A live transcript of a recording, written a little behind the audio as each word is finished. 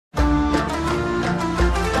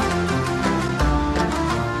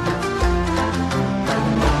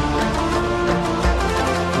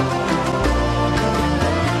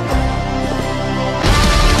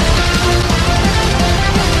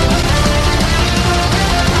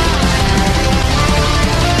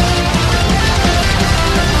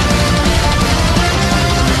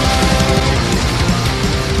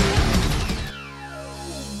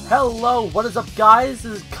Yo, what is up guys?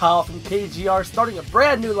 This is Kyle from KGR starting a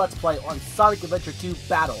brand new Let's Play on Sonic Adventure 2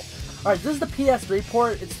 Battle. Alright, this is the PS3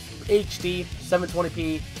 port. It's HD,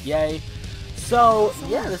 720p, yay. So,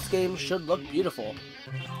 yeah, this game should look beautiful.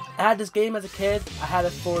 I had this game as a kid, I had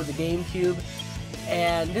it for the GameCube,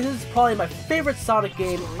 and this is probably my favorite Sonic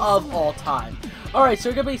game of all time. Alright,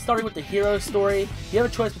 so we're going to be starting with the hero story. You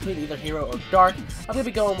have a choice between either hero or dark. I'm going to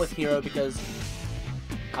be going with hero because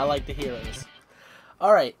I like the heroes.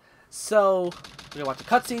 Alright, so we're going to watch a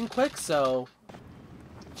cutscene quick, so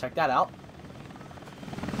check that out.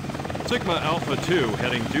 Sigma Alpha 2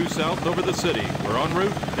 heading due south over the city. We're en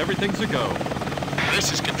route. Everything's a go.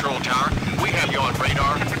 This is Control Tower. We have you on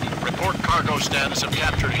radar. Report cargo status of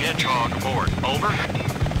captured Hedgehog aboard. Over.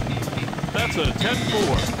 That's a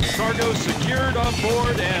 10-4. Cargo secured on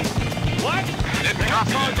board and... What? Didn't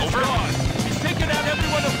copy that. Over. He's taking out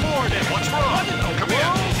everyone aboard and... What's wrong? Come in.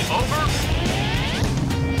 Over.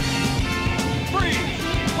 Freeze!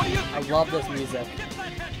 What do you I love this music.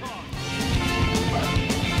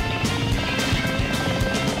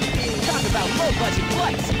 Talk about low-budget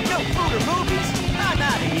flights, no food or movies. I'm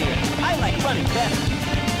out of here. I like running better.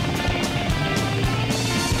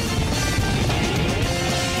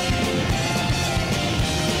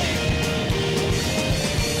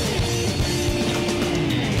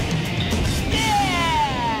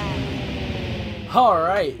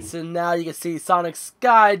 Alright, so now you can see Sonic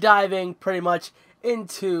skydiving pretty much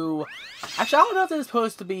into... Actually, I don't know if this is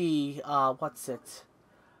supposed to be... what's it?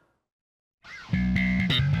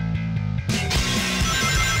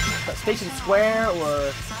 Station Square,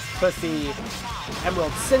 or supposed to be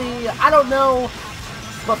Emerald City. I don't know,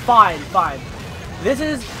 but fine. This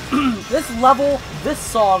is this level, this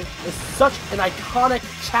song is such an iconic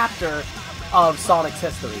chapter of Sonic's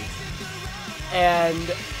history,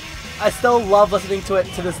 and I still love listening to it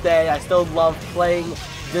to this day. I still love playing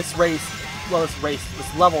this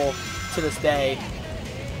this level to this day,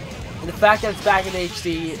 and the fact that it's back in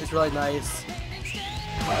HD is really nice.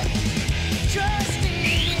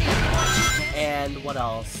 And what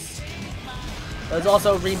else? It was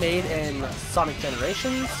also remade in Sonic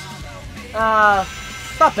Generations.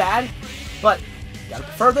 Not bad, but gotta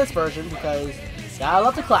prefer this version because I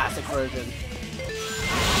love the classic version.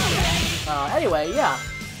 Anyway, yeah.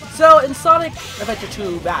 So in Sonic Adventure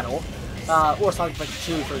 2 Battle, or Sonic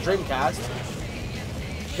Adventure 2 for Dreamcast,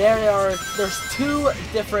 there's two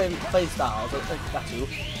different playstyles. Not two.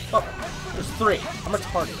 Oh, there's three. I'm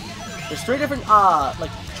retarded. There's three different,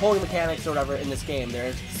 like, controlling mechanics or whatever in this game.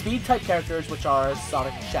 There's speed-type characters, which are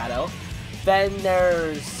Sonic and Shadow. Then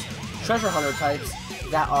there's treasure hunter types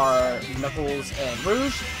that are Knuckles and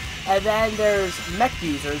Rouge. And then there's mech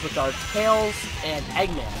users, which are Tails and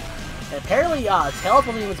Eggman. And apparently, Tails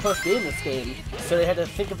wasn't even supposed to be in this game, so they had to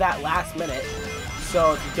think of that last minute.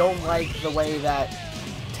 So if you don't like the way that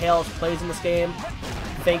Tails plays in this game,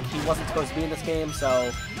 think he wasn't supposed to be in this game,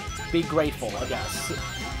 so be grateful, I guess.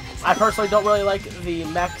 I personally don't really like the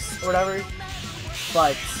mechs or whatever,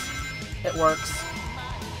 but it works.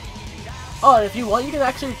 Oh, and if you want, you can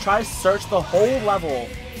actually try to search the whole level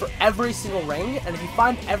for every single ring, and if you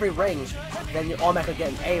find every ring, then you automatically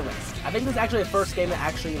get an A rank. I think this is actually the first game that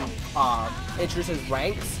actually introduces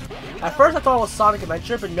ranks. At first I thought it was Sonic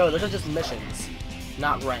Adventure, but no, those are just missions,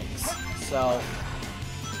 not ranks. So,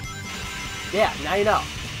 yeah, now you know.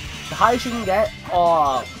 The highest you can get,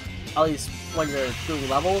 at least when you're doing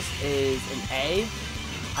levels, is an A.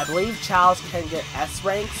 I believe Chalice can get S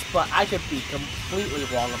ranks, but I could be completely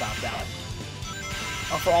wrong about that.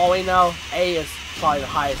 For all we know, A is probably the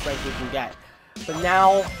highest rank we can get. But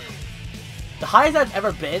now, the highest I've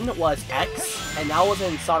ever been was X, and that was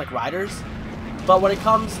in Sonic Riders. But when it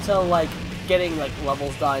comes to like getting like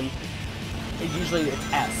levels done, usually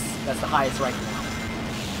it's S. That's the highest rank now.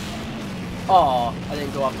 Oh, I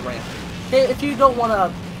didn't go off the rank. Hey, if you don't want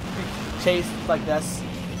to chase like this,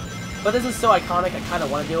 but this is so iconic, I kind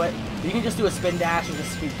of want to do it. You can just do a spin dash and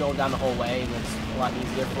just keep going down the whole way, and it's a lot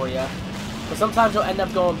easier for you. But sometimes you'll end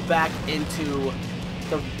up going back into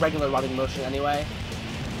the regular running motion anyway.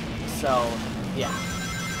 So, yeah.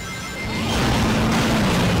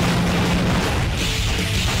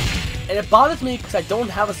 And it bothers me because I don't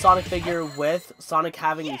have a Sonic figure with Sonic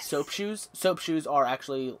having these soap shoes. Soap shoes are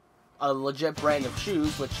actually a legit brand of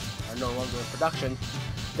shoes, which are no longer in production,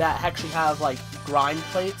 that actually have like grind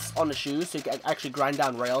plates on the shoes, so you can actually grind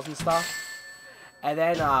down rails and stuff. And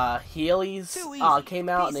then Heelys came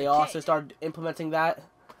out, and they also started implementing that,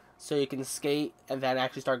 so you can skate and then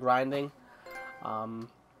actually start grinding.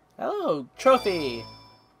 Hello, trophy!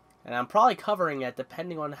 And I'm probably covering it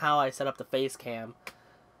depending on how I set up the face cam.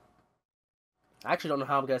 I actually don't know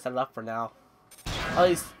how I'm gonna set it up for now. At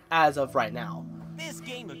least as of right now. This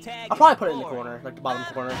game of tag I'll probably is put it in the boring. corner, like the bottom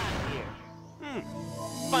corner. Here.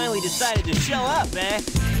 Finally decided to show up, eh?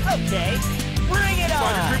 Okay, bring it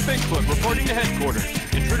Spider on! Creek Bigfoot reporting to headquarters.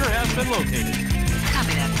 Intruder has been located.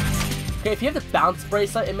 Okay, if you have the bounce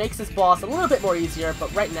bracelet, it makes this boss a little bit more easier,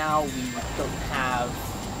 but right now we don't have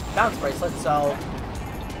bounce bracelet, so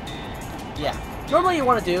yeah. Normally you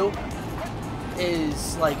want to do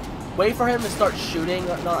is like wait for him to start shooting,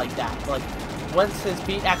 not like that, but like once his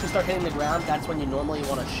feet actually start hitting the ground, that's when you normally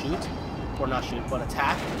want to shoot, or not shoot, but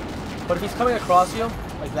attack. But if he's coming across you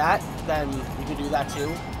like that, then you can do that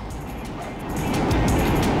too.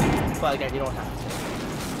 But again, you don't have to.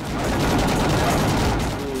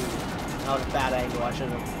 Ooh, that was a bad angle. I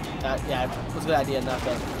shouldn't have. Yeah, it was a good idea not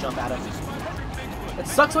to jump at him. It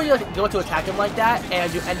sucks when you like, go to attack him like that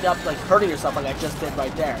and you end up like hurting yourself like I just did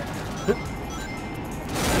right there.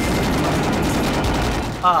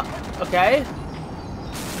 Okay.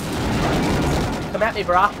 Come at me,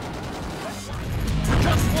 brah.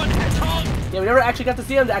 Just one hedgehog! Yeah, we never actually got to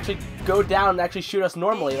see him to actually go down and actually shoot us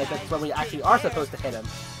normally. Like that's when we actually are supposed to hit him.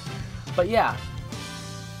 But yeah.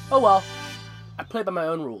 Oh well. I play by my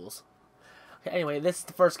own rules. Okay, anyway, this is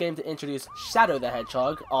the first game to introduce Shadow the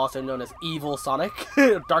Hedgehog, also known as Evil Sonic,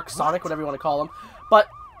 Dark Sonic, whatever you want to call him. But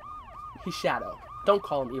he's Shadow. Don't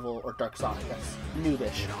call him Evil or Dark Sonic. That's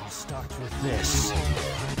noobish. It all starts with this.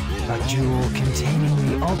 A jewel containing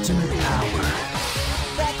the ultimate power.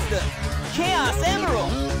 That's the Chaos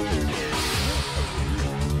Emerald!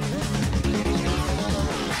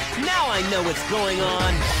 Now I know what's going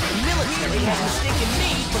on. The military has mistaken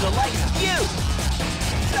me for the likes of you.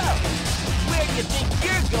 So, where do you think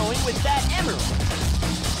you're going with that emerald?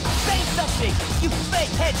 Say something, you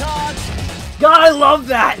fake hedgehog! God, I love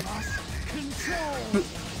that!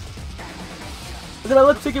 And then my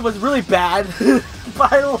lip syncing was really bad,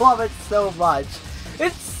 but I love it so much.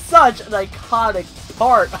 It's such an iconic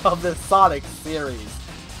part of the Sonic series.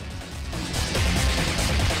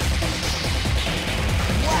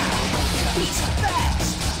 Wow, he's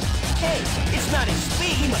fast! Hey, it's not his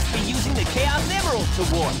speed, he must be using the Chaos Emerald to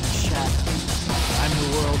warp. Shadow. I'm the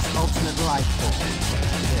world's ultimate life form.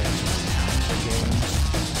 There's no time for games.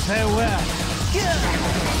 Farewell.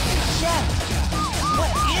 Shadow,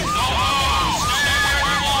 what is that?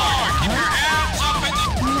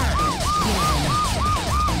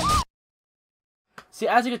 See,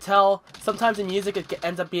 as you can tell, sometimes the music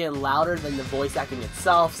ends up being louder than the voice acting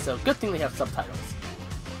itself, so good thing they have subtitles.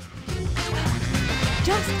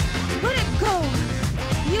 Just let it go.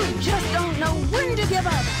 You just don't know when to give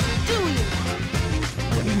up, do you?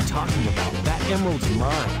 What are you talking about? That emerald's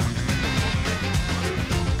mine.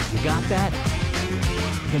 You got that?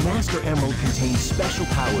 The Master Emerald contains special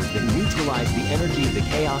powers that neutralize the energy of the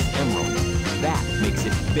Chaos Emerald. That makes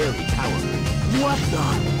it very powerful. What the?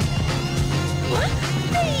 What?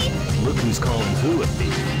 Thief? Look who's calling who a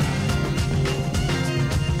thief.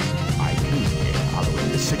 I came here following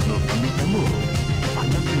the signal from the Emerald. If I'm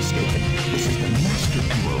not mistaken, this is the Master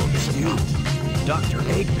Emerald's you, Dr.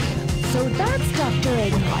 Eggman. So that's Dr.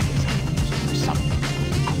 Eggman. I guess I'm something.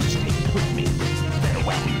 I'll just take it with me.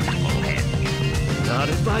 Farewell, knucklehead. Not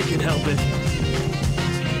if I can help it.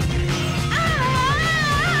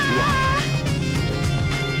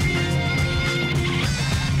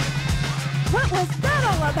 What was that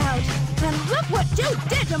all about? And look what you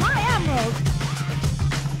did to my emerald!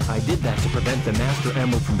 I did that to prevent the Master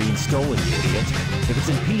Emerald from being stolen, you idiot. If it's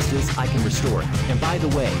in pieces, I can restore it. And by the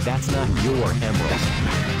way, that's not your emerald.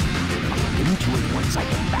 I'll get into it once I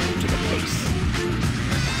get back to the base.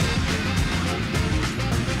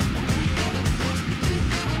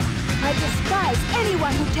 I despise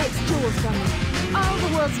anyone who takes jewels from me. All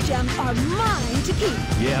the world's gems are mine to keep.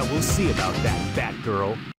 Yeah, we'll see about that,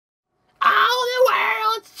 Batgirl. All the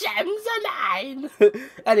world's gems are mine!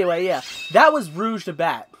 Anyway, yeah, that was Rouge the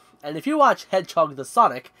Bat. And if you watch Hedgehog the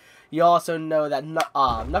Sonic, you also know that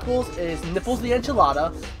Knuckles is Nipples the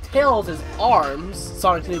Enchilada, Tails is Arms,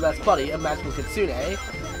 Sonic's new best buddy, a magical Kitsune.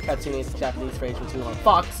 Kitsune is the Japanese phrase for two on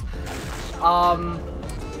fox.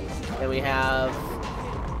 And we have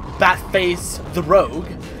Batface the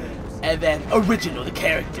Rogue, and then Original the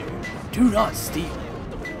character. Do not steal.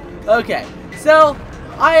 Okay, so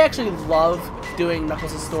I actually love doing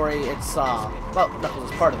Knuckles' story. It's, well, Knuckles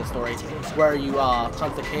is part of the story, where you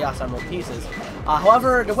hunt the Chaos Emerald pieces.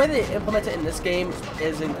 However, the way they implement it in this game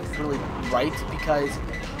isn't really right, because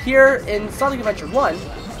here in Sonic Adventure 1,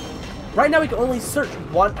 right now we can only search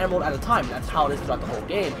one emerald at a time. That's how it is throughout the whole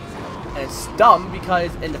game. And it's dumb,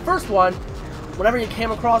 because in the first one, whenever you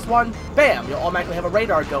came across one, bam, you'll automatically have a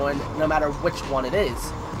radar going, no matter which one it is.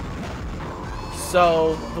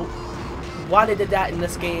 So, why they did that in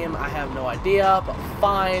this game, I have no idea, but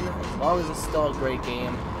fine, as long as it's still a great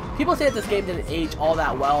game. People say that this game didn't age all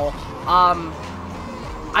that well.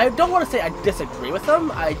 I don't want to say I disagree with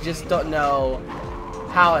them, I just don't know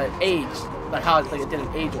how it aged, like how it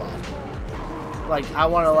didn't age well. Like, I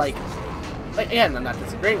want to, like, again, I'm not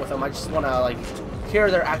disagreeing with them, I just want to, like,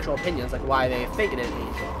 hear their actual opinions, like why they think it didn't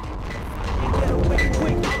age well.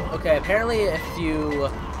 Okay, apparently if you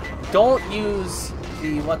don't use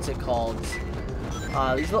the, what's it called,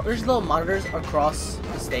 there's little monitors across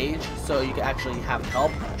the stage, so you can actually have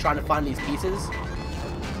help trying to find these pieces.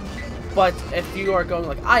 But if you are going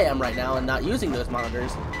like I am right now and not using those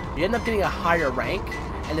monitors, you end up getting a higher rank,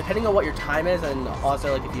 and depending on what your time is, and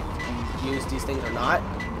also like if you use these things or not,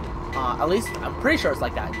 at least I'm pretty sure it's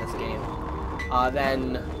like that in this game,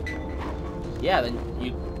 then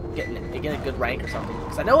you get a good rank or something.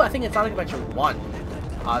 Because I think it's Sonic Adventure 1.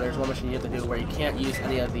 There's one mission you have to do where you can't use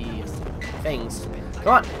any of these things.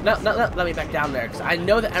 Come on, no, let me back down there, because I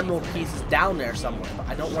know the emerald piece is down there somewhere, but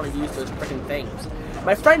I don't want to use those freaking things.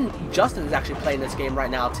 My friend Justin is actually playing this game right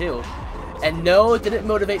now too, and no, it didn't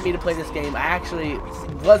motivate me to play this game. I actually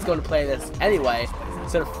was going to play this anyway,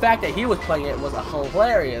 so the fact that he was playing it was a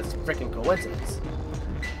hilarious freaking coincidence.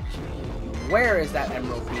 Where is that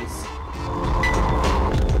emerald piece?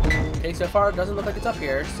 Okay, so far it doesn't look like it's up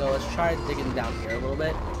here, so let's try digging down here a little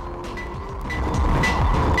bit.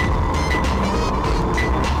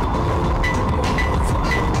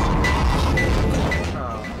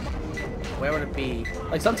 Oh, where would it be?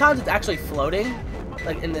 Like sometimes it's actually floating,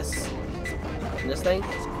 like in this thing,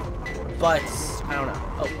 but I don't know.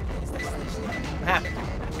 Oh, what happened?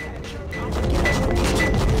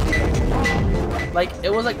 Like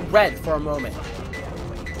it was like red for a moment.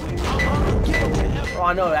 Oh,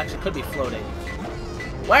 I know it actually could be floating.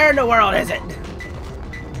 Where in the world is it?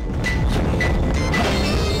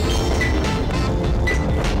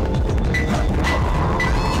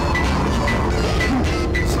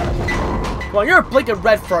 Well, you're blinking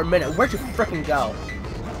red for a minute. Where'd you frickin' go?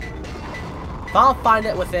 If I'll find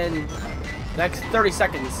it within the next 30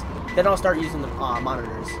 seconds, then I'll start using the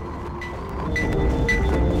monitors.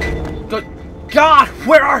 Good God,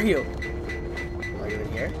 where are you? Are you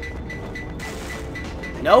in here?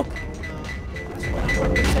 Nope.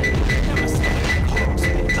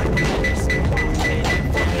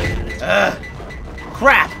 Ugh.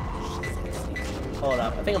 Crap! Hold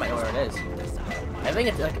up. I think I might know where it is. I think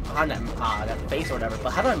it's like behind that face or whatever,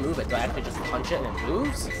 but how do I move it? Do I actually just punch it and it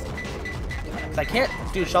moves? Because I can't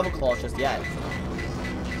do shovel claws just yet.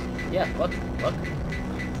 Yeah, look.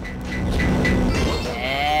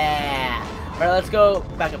 Yeah! Alright, let's go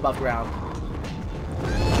back above ground.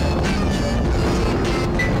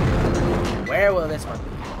 Where will this one be?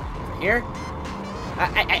 Over here?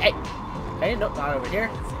 Okay, nope, not over here.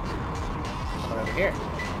 Not over here.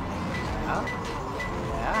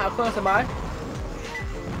 Yeah, how close am I?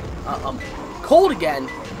 I'm cold again.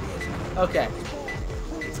 Okay.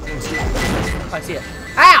 I see it.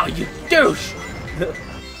 Ow, you douche!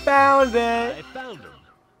 Found it! I found him.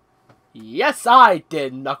 Yes, I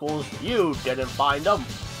did, Knuckles. You didn't find them.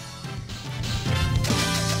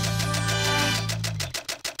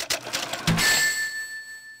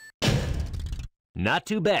 Not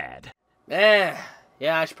too bad. Yeah,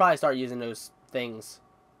 I should probably start using those things.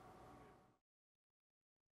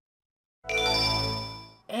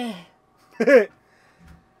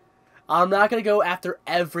 I'm not gonna go after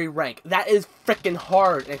every rank. That is freaking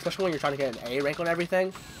hard, especially when you're trying to get an A rank on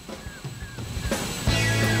everything.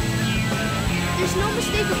 There's no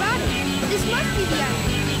mistake about it. This must be the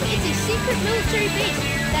island. It's a secret military base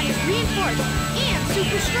that is reinforced and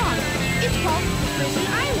super strong. It's called Prison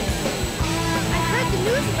Island. I heard the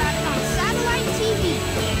news about it on satellite TV.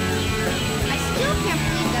 I still can't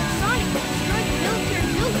believe that Sonic destroyed the military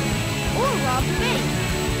building or robbed the bank.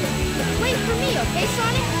 Wait for me, okay,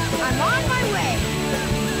 Sonic? I'm on my way.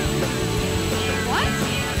 What?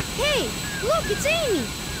 Hey, look, it's Amy!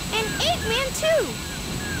 And Eggman, too!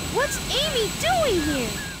 What's Amy doing here?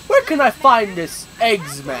 Where can I find this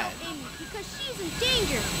Eggman? Amy, because she's in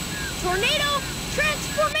danger. Tornado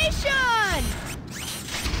transformation!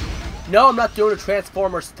 No, I'm not doing a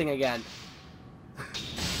Transformers thing again.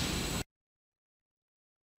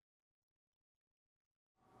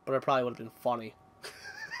 But it probably would have been funny.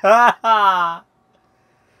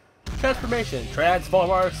 Transformation.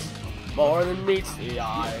 Transformers. More than meets the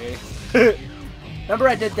eye. Remember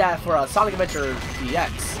I did that for Sonic Adventure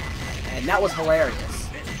DX. And that was hilarious.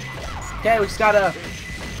 Okay, we just gotta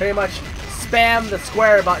pretty much spam the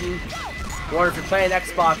square button. Or if you're playing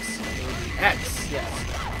Xbox, X, yes.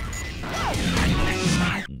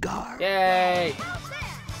 God. Yay!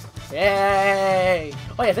 Yay!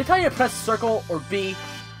 Oh yeah, they tell you to press circle or B.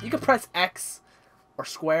 You can press X or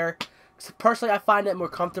square. So personally, I find it more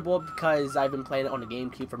comfortable because I've been playing it on the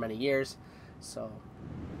GameCube for many years. So.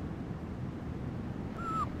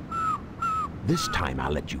 This time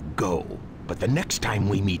I'll let you go, but the next time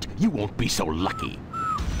we meet, you won't be so lucky.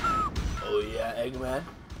 Oh yeah, Eggman.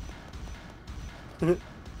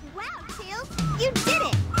 Wow, Tails, you did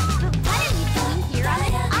it! But what are you doing here on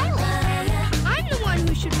this island? I'm the one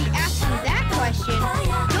who should be asking that question.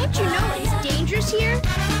 Don't you know it's dangerous here?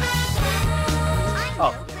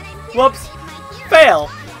 Oh, whoops! Fail!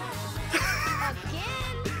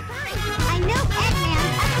 I know Eggman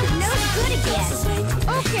up to no good again.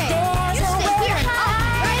 Okay, you sit here and I'll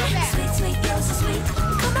be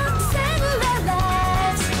right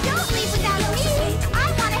back. Don't leave without me. I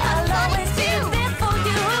want to have fun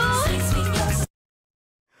too.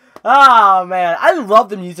 Oh man, I love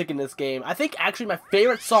the music in this game. I think actually my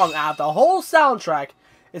favorite song out of the whole soundtrack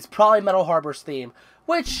is probably Metal Harbor's theme,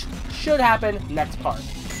 which should happen next part.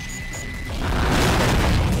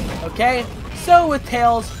 Okay, so with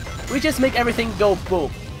Tails, we just make everything go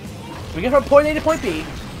boom. We get from point A to point B,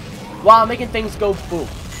 while making things go boom.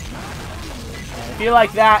 And if you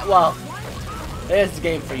like that, well, it is the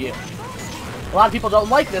game for you. A lot of people don't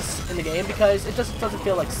like this in the game because it just doesn't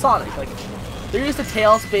feel like Sonic. Like, they're used to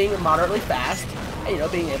Tails being moderately fast, and, you know,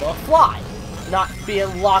 being able to fly. Not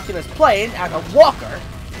being locked in his plane as a walker,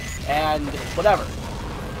 and whatever.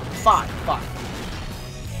 Fine.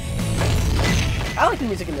 I like the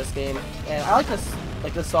music in this game, and I like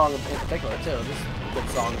this song in particular too. This is a good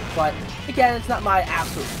song, but again, it's not my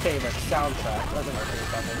absolute favorite soundtrack. That's my favorite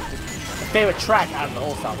soundtrack. It's just my favorite track out of the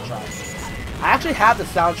whole soundtrack. I actually have the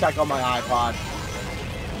soundtrack on my iPod.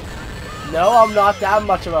 No, I'm not that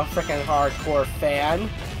much of a freaking hardcore fan.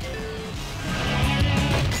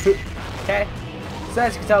 Okay, so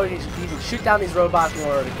as you can tell, you can shoot down these robots in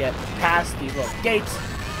order to get past these little gates.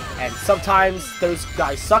 And sometimes those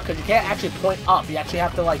guys suck because you can't actually point up. You actually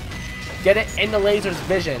have to, like, get it in the laser's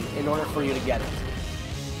vision in order for you to get it.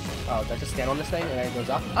 Oh, did I just stand on this thing and then it goes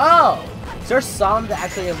up? Oh! Is there some that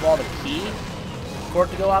actually involve a key for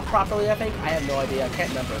it to go up properly, I think? I have no idea. I can't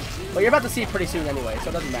remember. But you're about to see it pretty soon anyway, so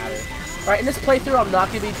it doesn't matter. Alright, in this playthrough, I'm not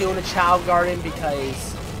going to be doing a Child Garden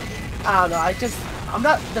because, I don't know, I'm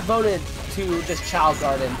not devoted to this Child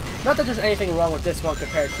Garden. Not that there's anything wrong with this one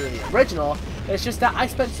compared to the original. It's just that I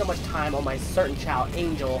spent so much time on my certain child,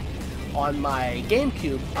 Angel, on my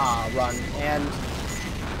GameCube run, and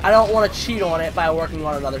I don't want to cheat on it by working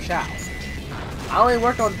on another child. I only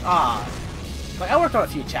worked on, I worked on a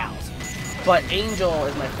few childs, but Angel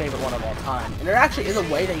is my favorite one of all time. And there actually is a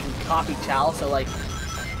way that you can copy Chow, so like,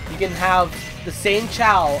 you can have the same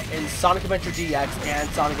Chow in Sonic Adventure DX and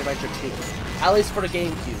Sonic Adventure 2, at least for the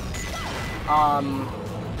GameCube.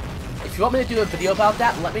 If you want me to do a video about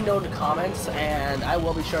that, let me know in the comments, and I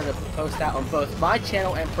will be sure to post that on both my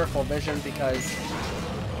channel and Peripheral Vision, because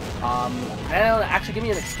that'll actually give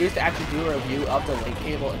me an excuse to actually do a review of the link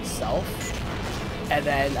cable itself, and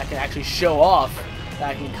then I can actually show off that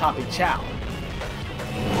I can copy Chow.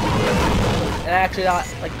 And actually,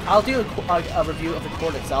 like, I'll do a review of the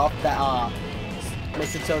cord itself that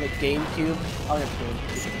makes it so the GameCube,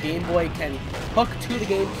 the Game Boy can hook to the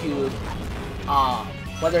GameCube.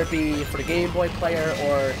 Whether it be for the Game Boy player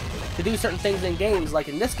or to do certain things in games, like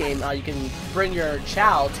in this game, you can bring your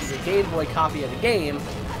child to your Game Boy copy of the game,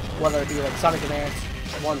 whether it be like Sonic Advance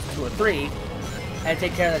 1, 2, or 3, and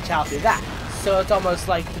take care of the child through that. So it's almost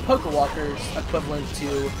like the Pokewalker's equivalent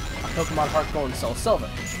to a Pokemon Heart Gold and Soul Silver.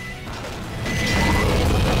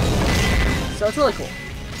 So it's really cool.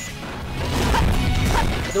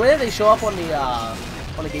 The way that they show up on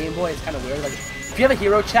the Game Boy is kind of weird. Like, if you have a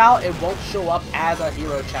Hero Chow, it won't show up as a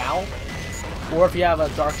Hero Chow. Or if you have a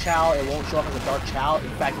Dark Chow, it won't show up as a Dark Chow. In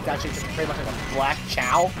fact, it's actually just pretty much like a Black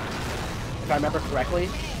Chow, if I remember correctly.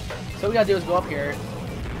 So what we gotta do is go up here,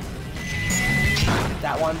 hit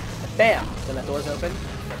that one, and bam! Then that door's open.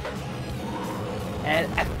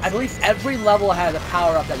 And I believe every level has a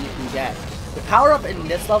power-up that you can get. The power-up in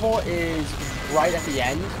this level is right at the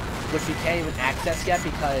end, which you can't even access yet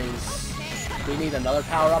because we need another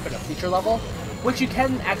power-up in a future level, which you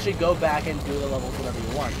can actually go back and do the levels whenever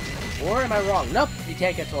you want. Or am I wrong? Nope, you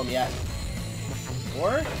can't get to them yet.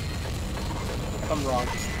 Or, if I'm wrong,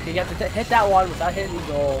 you have to hit that one without hitting the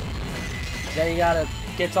goal. Then you gotta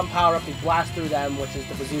get some power-up to blast through them, which is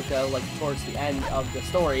the bazooka, like towards the end of the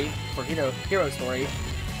story, for Hero Story.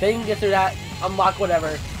 Then you can get through that, unlock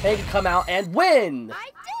whatever, then you can come out and win! I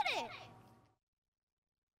did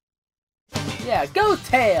it! Yeah, go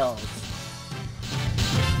Tails!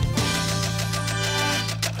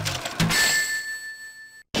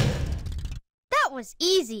 That was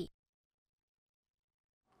easy.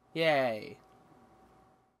 Yay.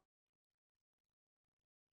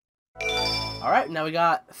 Alright, now we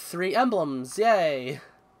got 3 emblems. Yay.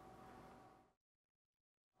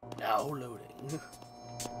 Now loading.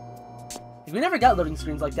 We never got loading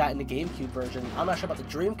screens like that in the GameCube version. I'm not sure about the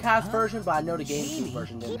Dreamcast version, but I know the GameCube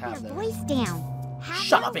version didn't have them. Keep your voice down.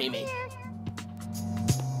 Shut up, Amy.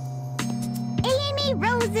 Amy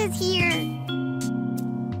Rose is here.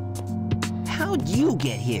 How'd you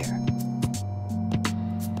get here?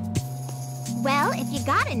 Well, if you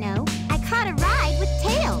gotta know, I caught a ride with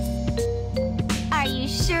Tails. Are you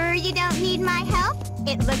sure you don't need my help?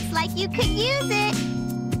 It looks like you could use it.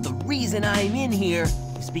 The reason I'm in here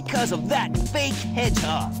is because of that fake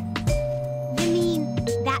hedgehog. You mean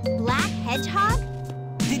that black hedgehog?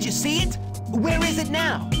 Did you see it? Where is it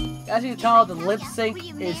now? As you can tell, the lip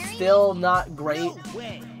sync is still not great. No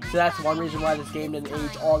way. So that's one reason why this game didn't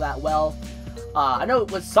age all that well. I know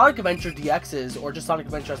with Sonic Adventure DX's, or just Sonic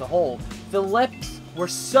Adventure as a whole, the lips were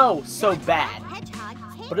so bad.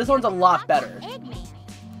 But this one's a lot better.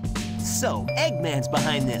 So, Eggman's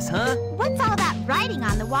behind this, huh? What's all that writing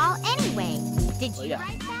on the wall anyway? Did you yeah.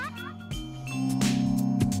 write that?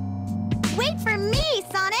 Wait for me,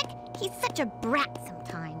 Sonic! He's such a brat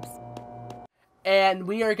sometimes. And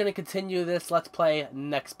we are going to continue this Let's Play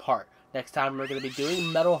next part. Next time we're going to be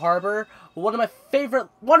doing Metal Harbor, one of my favorite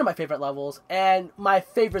levels, and my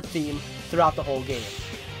favorite theme throughout the whole game.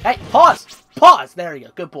 Hey, pause! Pause! There you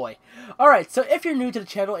go, good boy. Alright, so if you're new to the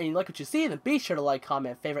channel and you like what you see, then be sure to like,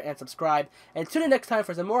 comment, favorite, and subscribe. And tune in next time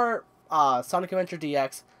for some more Sonic Adventure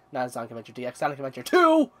DX, not Sonic Adventure DX, Sonic Adventure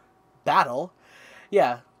 2 Battle.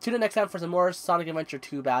 Yeah, tune in next time for some more Sonic Adventure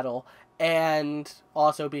 2 Battle. And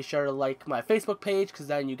also be sure to like my Facebook page, because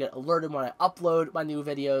then you get alerted when I upload my new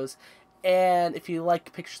videos. And if you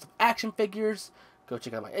like pictures of action figures, go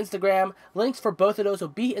check out my Instagram. Links for both of those will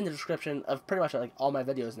be in the description of pretty much like all my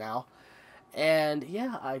videos now. And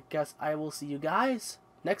yeah, I guess I will see you guys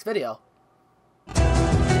next video.